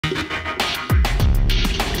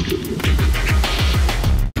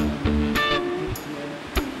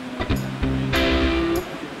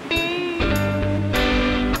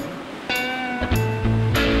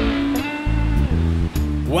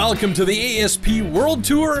Welcome to the ASP World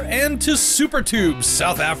Tour and to Super Tubes,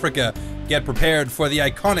 South Africa. Get prepared for the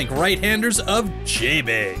iconic right-handers of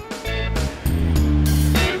JBay.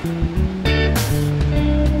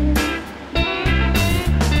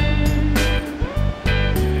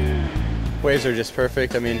 Waves are just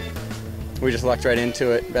perfect. I mean, we just lucked right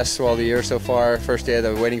into it. Best swell of the year so far. First day of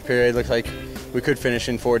the waiting period. Looked like we could finish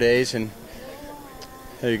in 4 days, and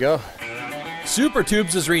there you go. Super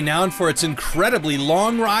Tubes is renowned for its incredibly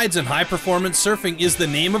long rides, and high-performance surfing is the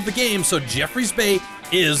name of the game, so Jeffreys Bay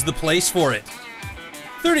is the place for it.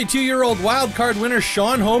 32-year-old wildcard winner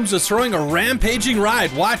Sean Holmes is throwing a rampaging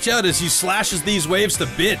ride. Watch out as he slashes these waves to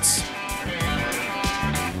bits.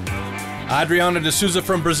 Adriano de Souza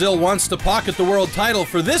from Brazil wants to pocket the world title.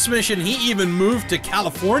 For this mission, he even moved to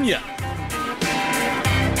California.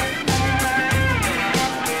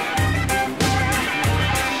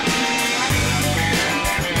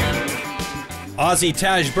 Aussie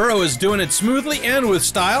Taj Burrow is doing it smoothly and with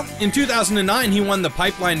style. In 2009, he won the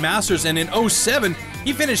Pipeline Masters, and in 2007,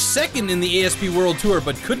 he finished second in the ASP World Tour,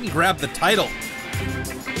 but couldn't grab the title.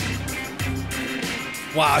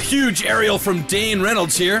 Wow, huge aerial from Dane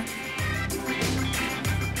Reynolds here.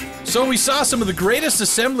 So we saw some of the greatest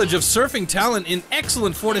assemblage of surfing talent in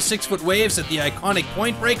excellent 4 to 6 foot waves at the iconic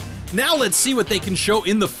Point Break. Now let's see what they can show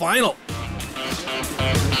in the final.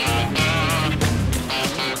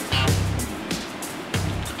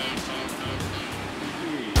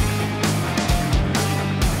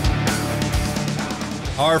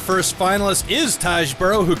 Our first finalist is Taj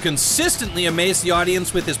Burrow, who consistently amazed the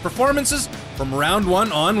audience with his performances from round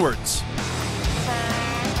 1 onwards.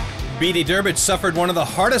 B.D. Durbich suffered one of the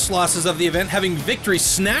hardest losses of the event, having victory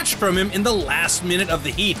snatched from him in the last minute of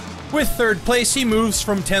the heat. With 3rd place, he moves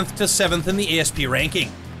from 10th to 7th in the ASP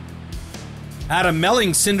ranking. Adam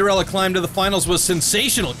Melling's Cinderella climb to the finals was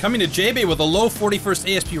sensational. Coming to JBay with a low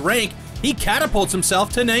 41st ASP rank, he catapults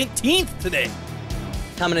himself to 19th today.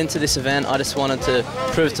 Coming into this event, I just wanted to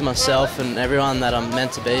prove to myself and everyone that I'm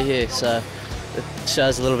meant to be here, so it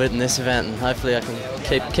shows a little bit in this event, and hopefully I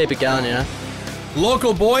can keep it going, you know.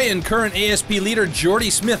 Local boy and current ASP leader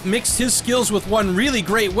Jordy Smith mixed his skills with one really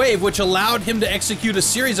great wave, which allowed him to execute a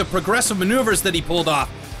series of progressive maneuvers that he pulled off,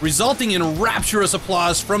 resulting in rapturous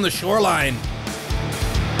applause from the shoreline.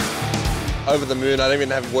 Over the moon, I don't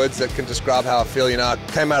even have words that can describe how I feel. You know, I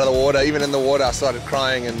came out of the water, even in the water I started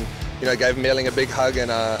crying, and you know, gave Melling a big hug, and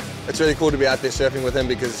it's really cool to be out there surfing with him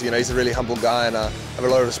because, you know, he's a really humble guy, and I have a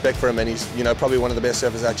lot of respect for him, and he's, you know, probably one of the best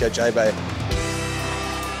surfers out here at JBay.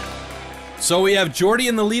 So we have Jordy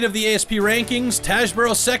in the lead of the ASP rankings, Taj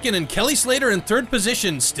Burrow 2nd, and Kelly Slater in 3rd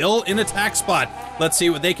position, still in attack spot. Let's see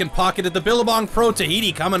what they can pocket at the Billabong Pro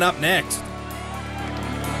Tahiti coming up next.